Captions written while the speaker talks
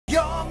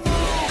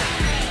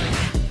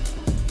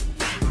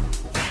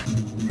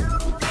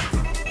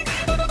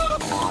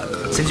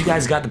Since you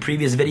guys got the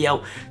previous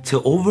video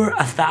to over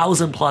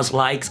 1,000+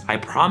 likes, I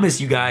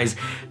promise you guys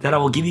that I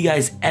will give you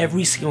guys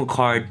every single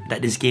card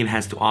that this game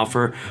has to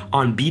offer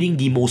on beating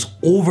the most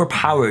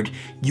overpowered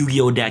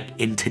Yu-Gi-Oh deck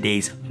in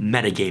today's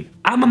metagame.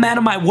 I'm a man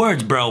of my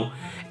words, bro.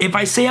 If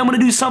I say I'm gonna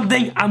do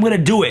something, I'm gonna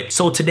do it.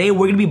 So today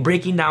we're gonna be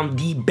breaking down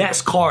the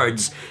best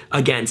cards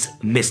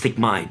against Mystic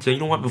Mind. So you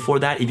know what, before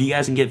that, if you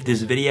guys can give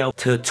this video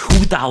to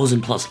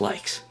 2,000+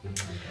 likes,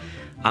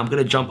 I'm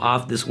gonna jump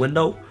off this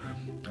window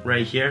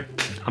right here.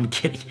 I'm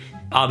kidding.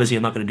 Obviously,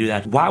 I'm not gonna do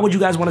that. Why would you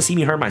guys wanna see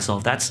me hurt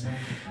myself? That's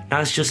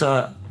just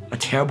a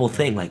terrible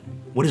thing. Like,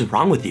 what is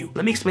wrong with you?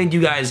 Let me explain to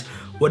you guys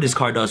what this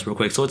card does real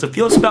quick. So it's a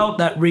field spell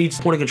that reads,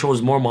 opponent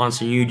controls more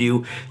monster than you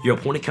do. Your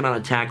opponent cannot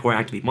attack or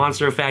activate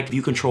monster effect. If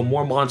you control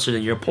more monster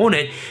than your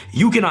opponent,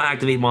 you cannot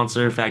activate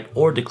monster effect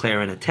or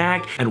declare an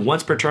attack. And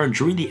once per turn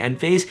during the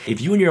end phase,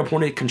 if you and your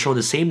opponent control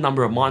the same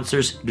number of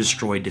monsters,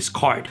 destroy this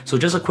card. So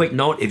just a quick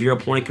note, if your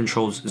opponent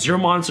controls 0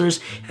 monsters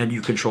and you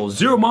control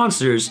 0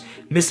 monsters,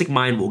 Mystic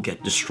Mind will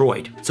get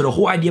destroyed. So the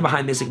whole idea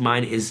behind Mystic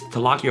Mind is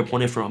to lock your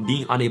opponent from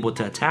being unable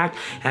to attack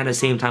and at the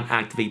same time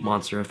activate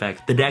monster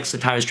effect. The deck's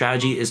entire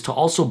strategy is to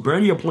also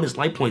burn your opponent's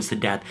life points to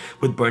death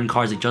with burn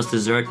cards like Just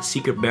Desert,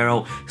 Secret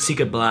Barrel,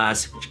 Secret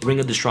Blast, Ring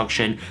of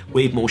Destruction,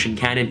 Wave Motion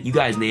Cannon, you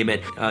guys name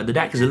it. The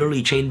deck is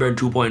literally Chain Burn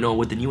 2.0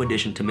 with the new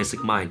addition to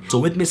Mystic Mind. So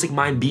with Mystic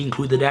Mind being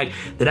included in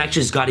the deck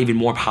just got even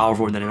more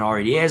powerful than it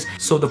already is.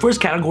 So the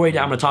first category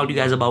that I'm going to talk to you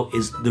guys about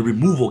is the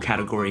removal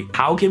category.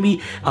 How can we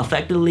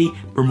effectively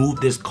remove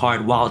this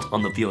card while it's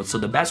on the field? So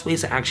the best ways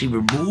to actually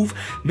remove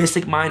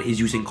Mystic Mind is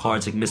using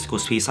cards like Mystical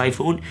Space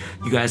Typhoon.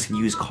 You guys can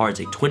use cards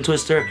like Twin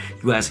Twister.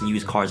 You guys can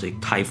use cards like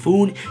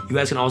Typhoon. You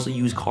guys can also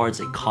use cards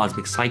like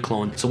Cosmic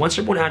Cyclone. So once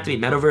you're going to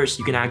activate Metaverse,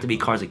 you can activate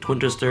cards like Twin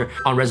Twister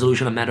on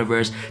resolution of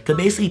Metaverse to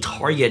basically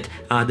target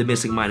the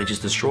Mystic Mind and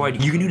just destroy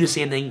it. You can do the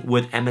same thing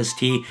with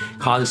MST,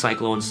 Cosmic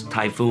Cyclones,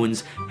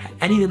 Typhoons,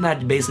 anything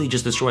that basically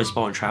just destroys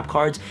spell and trap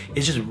cards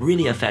is just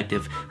really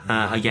effective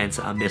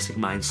against Mystic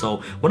Mind.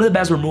 So one of the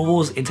best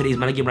removals in today's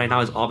metagame right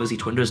now is obviously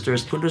Twin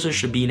Twisters. Twin Twisters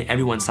should be in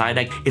everyone's side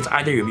deck. It's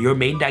either your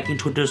main deck in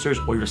Twin Twisters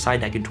or your side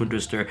deck in Twin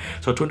Twister.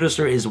 So Twin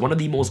Twister is one of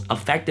the most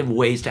effective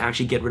ways to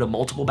actually get rid of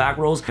multiple back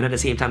rolls and at the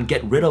same time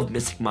get rid of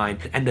Mystic Mind.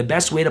 And the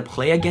best way to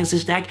play against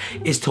this deck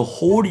is to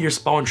hold your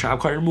spell and trap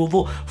card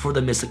removal for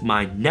the Mystic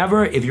Mind.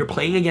 Never, if you're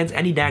playing against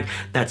any deck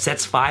that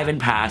sets 5 and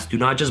pass, do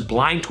not just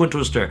blind Twin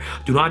Twister.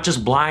 Do not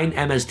just blind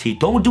MST.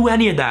 Don't do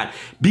any of that.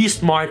 Be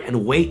smart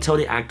and wait till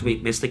they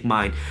activate Mystic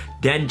Mind.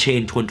 Then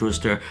chain Twin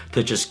Twister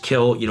to just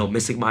kill, you know,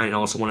 Mystic Mind and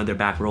also one of their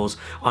back rolls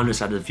on the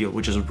side of the field,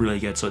 which is really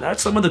good. So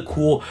that's some of the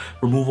cool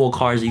removal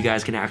cards that you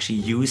guys can actually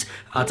use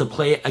to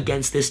play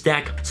against this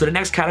deck. So the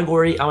next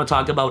category I want to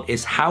talk about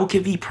is how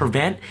can we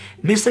prevent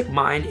Mystic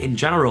Mind in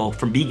general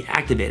from being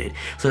activated.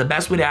 So the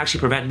best way to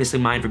actually prevent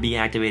Mystic Mind from being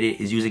activated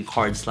is using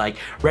cards like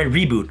Red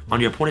Reboot. On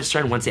your opponent's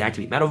turn, once they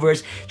activate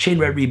Metaverse, chain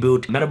Red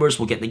Reboot, Metaverse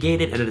will get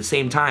negated, and at the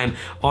same time,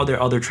 all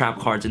their other trap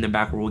cards in their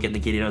back row will get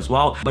negated as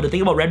well. But the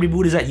thing about Red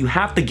Reboot is that you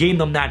have to game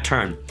them that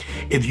turn.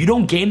 If you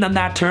don't game them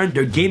that turn,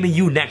 they're gaming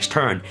you next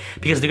turn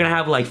because they're gonna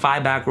have like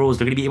 5 back rows.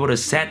 They're gonna be able to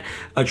set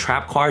a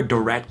trap card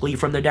directly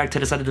from their deck to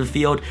the side of the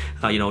field.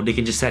 You know, they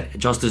can just set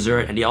Just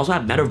Desert, and they also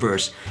have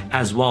Metaverse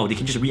as well. They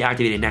can just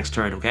reactivate it next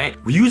turn, okay?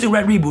 Using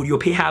Red Reboot, you'll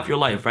pay half your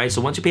life, right?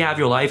 So once you pay half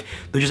your life,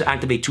 they'll just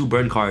activate 2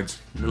 burn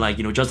cards, like,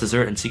 you know, Just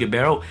Desert and Secret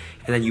Barrel,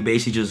 and then you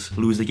basically just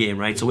lose the game,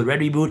 right? So with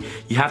Red Reboot,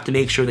 you have to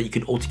make sure that you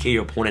can OTK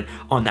your opponent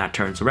on that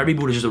turn. So Red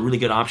Reboot is just a really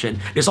good option.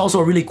 There's also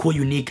a really cool,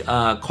 unique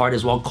card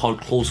as well called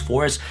Close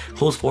Forest.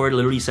 Close Forest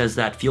literally says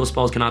that field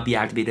spells cannot be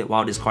activated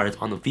while this card is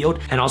on the field.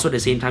 And also at the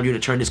same time during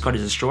the turn this card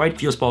is destroyed,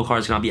 field spell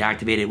cards cannot be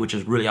activated, which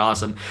is really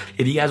awesome.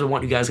 If you guys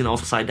want, you guys can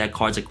also side deck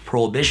cards like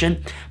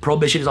Prohibition.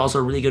 Prohibition is also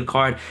a really good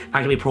card.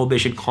 Activate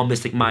Prohibition, call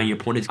Mystic Mind. Your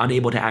opponent is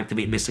unable to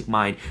activate Mystic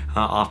Mind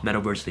off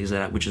Metaverse, things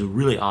like that, which is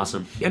really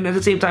awesome. And at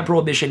the same time,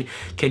 Prohibition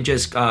can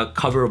just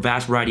cover a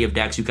vast variety of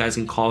decks. You guys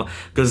can call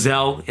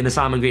Gazelle in a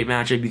Salmon Great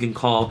matchup. You can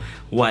call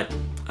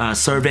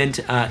Servant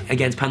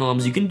against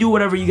Pendulums. You can do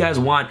whatever you guys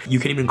want. You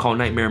can even call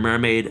Nightmare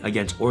Mermaid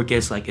against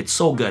Orcus. Like, it's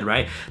so good,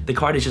 right? The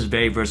card is just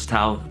very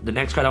versatile. The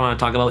next card I want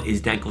to talk about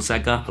is Denko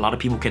Sekka. A lot of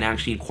people can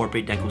actually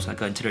incorporate Denko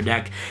Sekka into their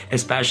deck,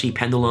 especially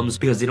Pendulums,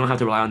 because they don't have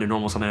to rely on their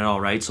normal summon at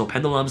all, right? So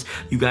Pendulums,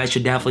 you guys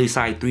should definitely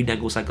side 3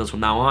 Denko Sekkas from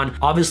now on.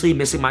 Obviously,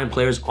 Mystic Mind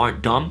players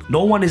aren't dumb.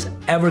 No one is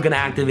ever going to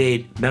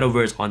activate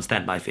Metaverse on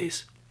standby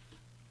phase.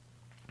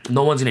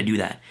 No one's going to do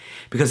that.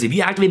 Because if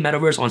you activate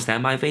Metaverse on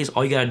standby phase,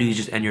 all you got to do is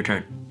just end your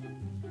turn.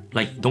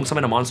 Like, don't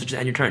summon a monster, just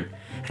end your turn.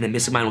 And then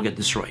Mystic Mind will get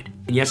destroyed.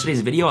 In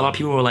yesterday's video, a lot of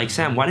people were like,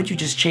 Sam, why didn't you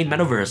just chain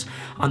Metaverse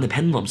on the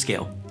Pendulum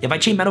scale? If I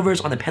chain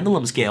Metaverse on the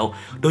Pendulum scale,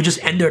 they'll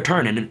just end their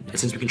turn. And then,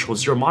 since we control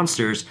 0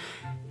 monsters,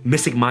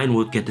 Mystic Mind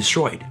will get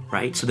destroyed,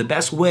 right? So the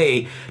best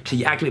way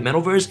to activate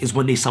Metaverse is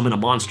when they summon a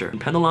monster. In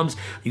Pendulums,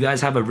 you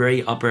guys have a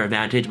very upper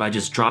advantage by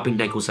just dropping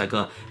Denko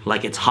Sekka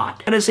like it's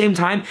hot. At the same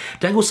time,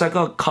 Denko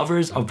Sekka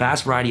covers a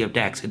vast variety of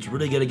decks. It's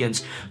really good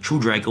against True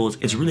Dracos,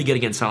 it's really good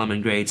against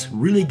Salmon Greats,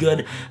 really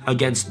good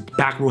against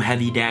back row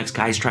heavy decks,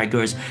 Guy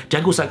Strikers.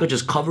 Denko Sekka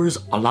just covers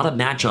a lot of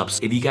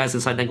matchups. If you guys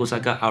decide Denko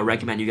Sekka, I'll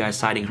recommend you guys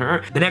siding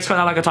her. The next card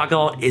I'd like to talk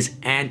about is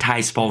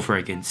Anti-Spell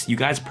Fragrance. You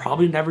guys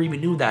probably never even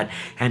knew that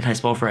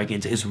Anti-Spell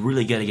Fragrance is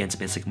really good against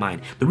Mystic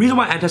Mind. The reason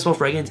why Anti-Spell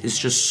Fragrance is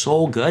just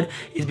so good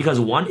is because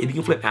one, if you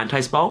can flip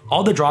Anti-Spell,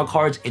 all the draw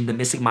cards in the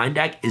Mystic Mind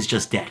deck is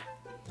just dead,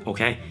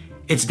 okay?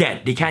 It's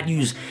dead. They can't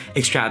use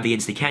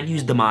Extravagance, they can't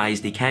use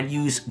Demise, they can't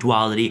use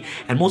Duality,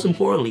 and most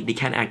importantly, they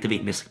can't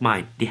activate Mystic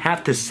Mind. They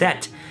have to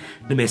set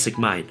the Mystic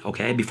Mind,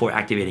 okay, before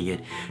activating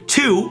it.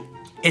 Two,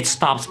 it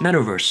stops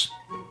Metaverse.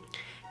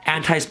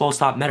 Anti-Spell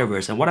stop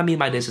Metaverse, and what I mean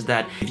by this is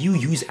that if you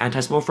use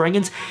Anti-Spell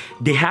Fragrance,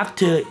 they have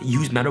to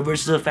use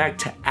Metaverse's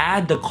effect to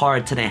add the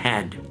card to the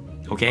hand,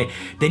 okay?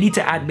 They need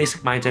to add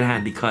Mystic Mind to the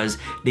hand because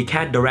they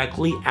can't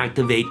directly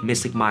activate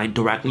Mystic Mind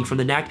directly from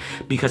the deck,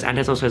 because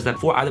Anti-Spell says that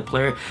before either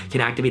player can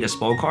activate a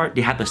spell card,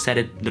 they have to set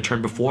it the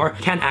turn before.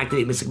 Can't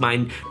activate Mystic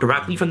Mind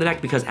directly from the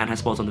deck because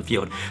Anti-Spell is on the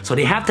field. So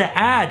they have to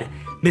add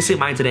Mystic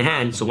Mind to the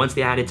hand, so once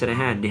they add it to the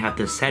hand, they have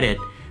to set it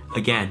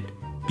again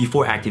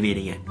before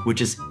activating it, which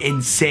is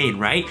insane,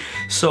 right?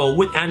 So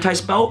with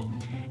Anti-Spell,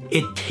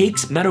 it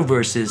takes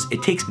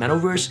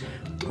Metaverse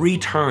 3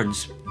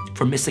 turns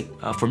for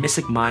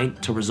Mystic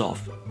Mind to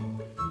resolve.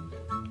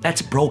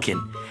 That's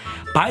broken.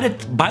 By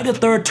the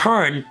third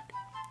turn,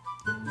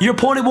 your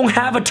opponent won't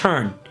have a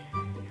turn.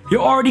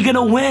 You're already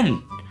gonna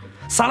win.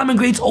 Solomon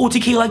Great's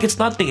OTK like it's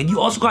nothing, and you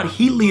also got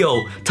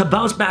Helio to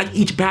bounce back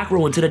each back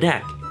row into the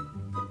deck.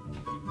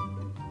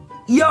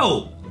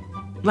 Yo,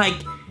 like,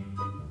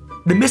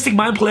 the Mystic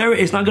Mind player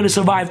is not going to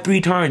survive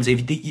 3 turns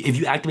if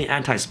you activate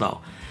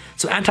Anti-Spell.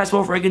 So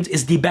Anti-Spell Fragrance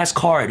is the best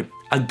card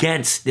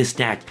against this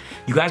deck.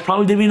 You guys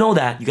probably didn't even know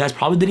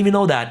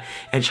that.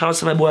 And shout out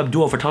to my boy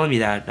Abdul for telling me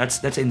that.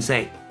 That's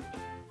insane.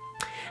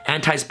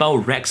 Anti-Spell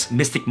wrecks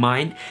Mystic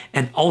Mind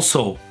and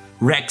also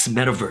wrecks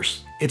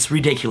Metaverse. It's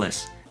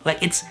ridiculous. Like,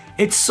 it's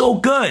so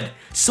good.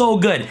 So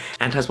good.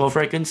 Anti-Spell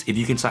Fragrance, if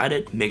you can side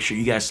it, make sure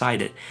you guys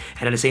side it.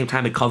 And at the same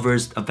time, it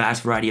covers a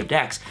vast variety of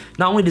decks.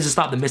 Not only does it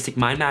stop the Mystic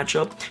Mind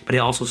matchup, but it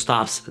also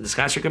stops the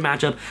Skystriker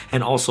matchup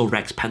and also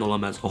wrecks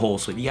Pendulum as a whole.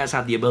 So if you guys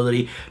have the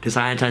ability to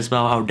side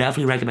Anti-Spell, I would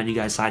definitely recommend you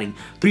guys siding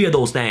 3 of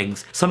those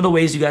things. Some of the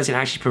ways you guys can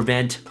actually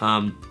prevent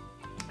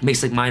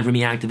Mystic Mind from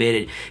being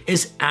activated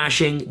is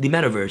ashing the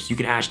Metaverse. You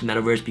can ash the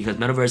Metaverse because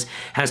Metaverse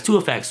has 2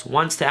 effects.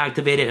 One's to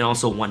activate it and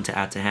also one to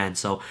add to hand.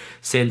 So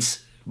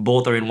since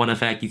both are in one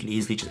effect, you can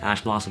easily just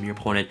Ash Blossom your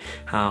opponent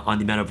on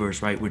the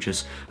Metaverse, right? Which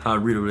is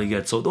really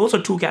good. So those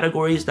are 2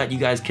 categories that you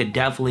guys can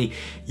definitely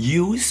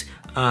use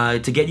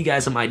to get you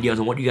guys some ideas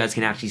on what you guys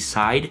can actually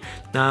side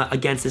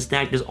against this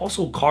deck. There's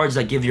also cards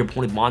that give your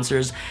opponent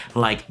monsters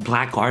like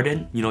Black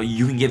Garden. You know,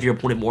 you can give your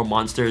opponent more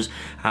monsters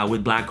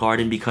with Black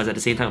Garden, because at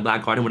the same time,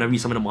 Black Garden, whenever you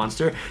summon a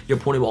monster, your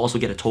opponent will also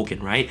get a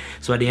token, right?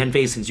 So at the end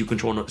phase, since you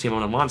control the same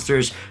amount of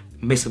monsters,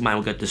 Mystic Mind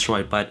will get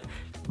destroyed. But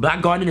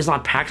Black Garden is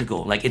not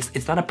practical. Like,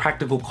 it's not a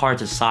practical card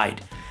to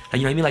side. Like,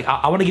 you know what I mean? Like,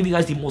 I want to give you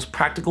guys the most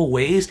practical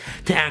ways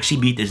to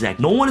actually beat this deck.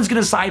 No one is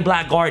going to side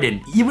Black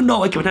Garden. Even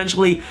though it can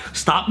potentially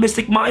stop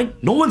Mystic Mind,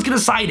 no one's going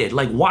to side it.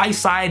 Like,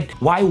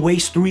 why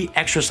waste 3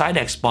 extra side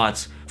deck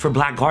spots for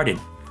Black Garden?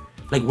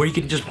 Like, where you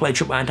can just play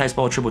triple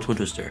Anti-Spell, triple Twin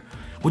Twister,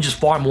 which is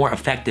far more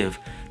effective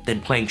than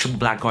playing triple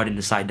Black Garden in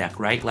the side deck,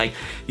 right? Like,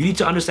 you need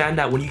to understand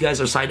that when you guys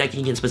are side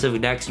decking in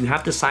specific decks, you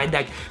have to side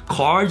deck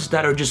cards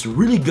that are just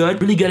really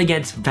good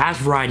against vast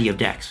variety of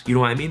decks. You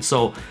know what I mean?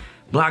 So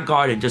Black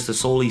Garden just to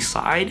solely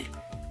side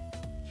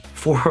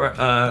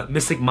for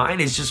Mystic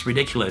Mind is just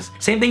ridiculous.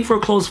 Same thing for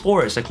Closed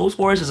Forest. Like, Closed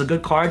Forest is a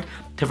good card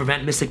to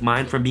prevent Mystic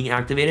Mind from being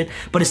activated,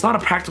 but it's not a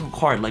practical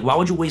card. Like, why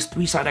would you waste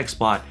 3 side deck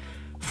spot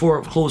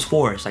for Closed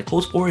Forest? Like,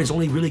 Closed Forest is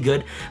only really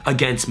good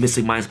against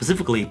Mystic Mind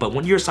specifically, but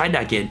when you're side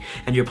decking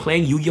and you're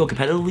playing Yu-Gi-Oh!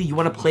 Competitively, you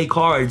want to play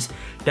cards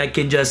that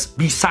can just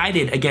be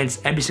sided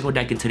against every single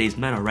deck in today's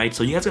meta, right?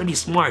 So you guys gotta be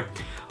smart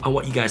on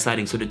what you guys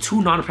siding. So the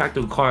 2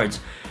 non-practical cards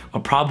are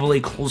probably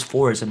Closed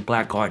Forest and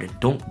Black Garden.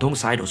 Don't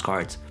side those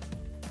cards.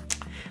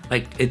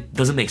 Like, it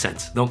doesn't make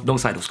sense. Don't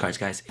side those cards,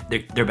 guys.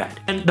 They're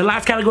bad. And the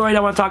last category that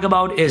I want to talk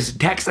about is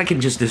decks that can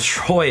just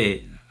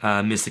destroy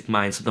Mystic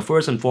Mind. So the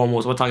first and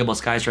foremost, we'll talk about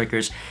Sky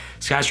Strikers.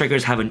 Sky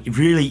Strikers have a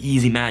really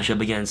easy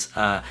matchup against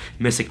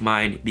Mystic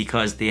Mind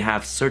because they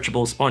have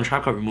searchable spawn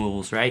trap card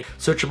removals, right?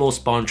 Searchable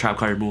spawn trap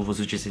card removals,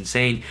 which is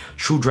insane.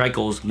 True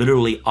Dracos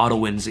literally auto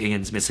wins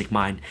against Mystic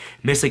Mind.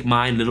 Mystic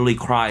Mind literally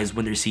cries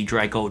when they see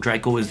Draco.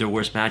 Draco is their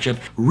worst matchup.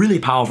 Really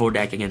powerful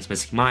deck against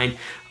Mystic Mind.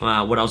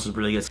 What else is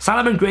really good?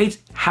 Salmon Greats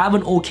have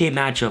an okay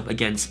matchup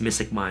against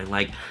Mystic Mind.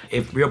 Like,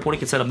 if your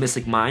opponent can set up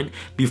Mystic Mind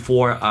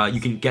before you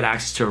can get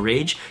access to a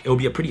Rage, it will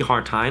be a pretty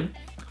hard time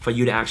for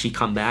you to actually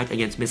come back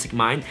against Mystic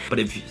Mine. But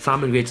if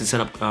Salmon Rage to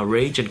set up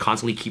Rage and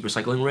constantly keep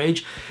recycling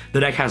Rage, the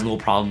deck has no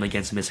problem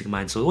against Mystic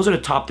Mine. So those are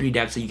the top 3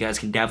 decks that you guys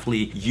can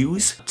definitely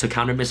use to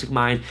counter Mystic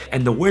Mine.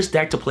 And the worst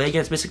deck to play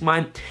against Mystic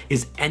Mine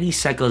is any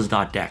Sekka's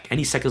dot deck.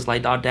 Any Sekka's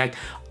Light dot deck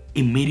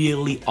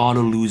immediately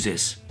auto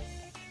loses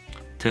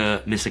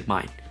to Mystic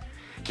Mine,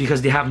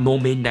 because they have no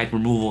main deck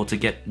removal to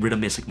get rid of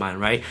Mystic Mine,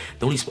 right?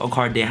 The only spell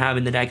card they have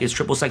in the deck is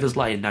triple Sekka's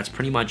Light, and that's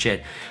pretty much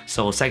it.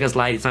 So Sekka's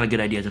Light, it's not a good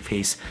idea to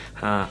face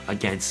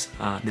against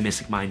the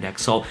Mystic Mine deck.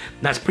 So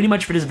that's pretty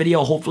much for this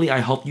video. Hopefully I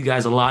helped you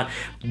guys a lot.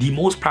 The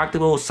most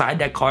practical side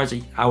deck cards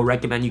that I would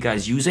recommend you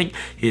guys using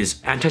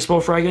is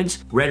Anti-Spell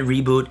Fragrance, Red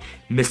Reboot,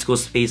 Mystical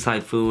Space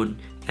Typhoon,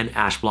 and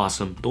Ash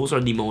Blossom. Those are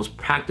the most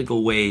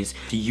practical ways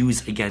to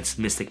use against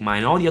Mystic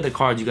Mine. All the other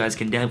cards you guys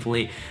can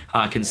definitely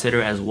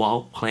consider as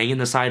well playing in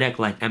the side deck,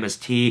 like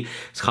MST,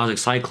 Cosmic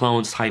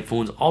Cyclones,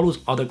 Typhoons, all those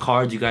other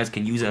cards you guys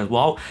can use as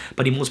well.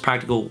 But the most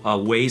practical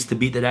ways to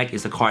beat the deck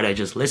is the card I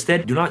just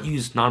listed. Do not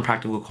use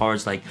non-practical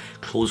cards like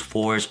Closed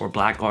Forest or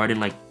Black Garden.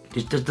 Like,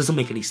 it just doesn't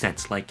make any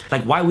sense. Like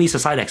why waste a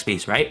side deck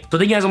space, right? So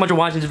thank you guys so much for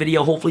watching this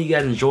video. Hopefully you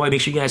guys enjoy.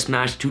 Make sure you guys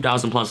smash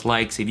 2,000 plus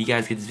likes. If you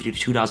guys get this video to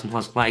 2,000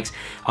 plus likes,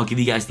 I'll give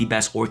you guys the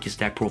best Orcus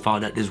deck profile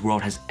that this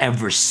world has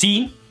ever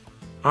seen.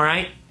 All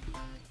right.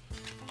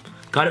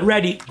 Got it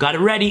ready. Got it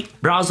ready.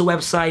 Browse the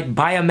website,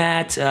 buy a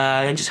mat,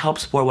 and just help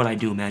support what I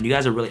do, man. You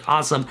guys are really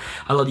awesome.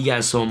 I love you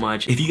guys so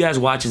much. If you guys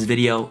watch this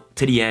video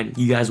to the end,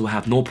 you guys will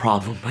have no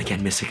problem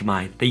against Mystic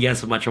Mine. Thank you guys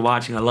so much for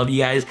watching. I love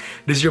you guys.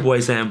 This is your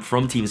boy Sam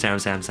from Team Sam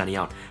signing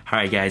out. All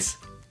right, guys.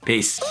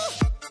 Peace.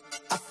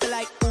 I feel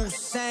like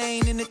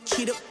Usain in the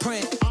cheetah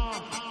print.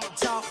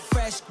 Talk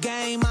fresh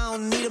game, I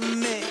don't need a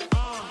minute.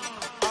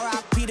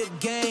 R.I.P. the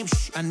game,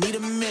 I need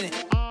a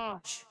minute.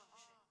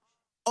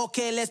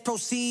 Okay, let's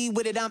proceed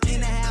with it. I'm in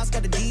the house,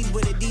 got the deed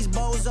with it. These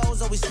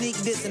bozos always sneak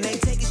this and they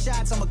taking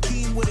shots. I'm a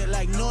king with it.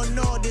 Like, no,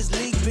 this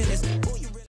league business.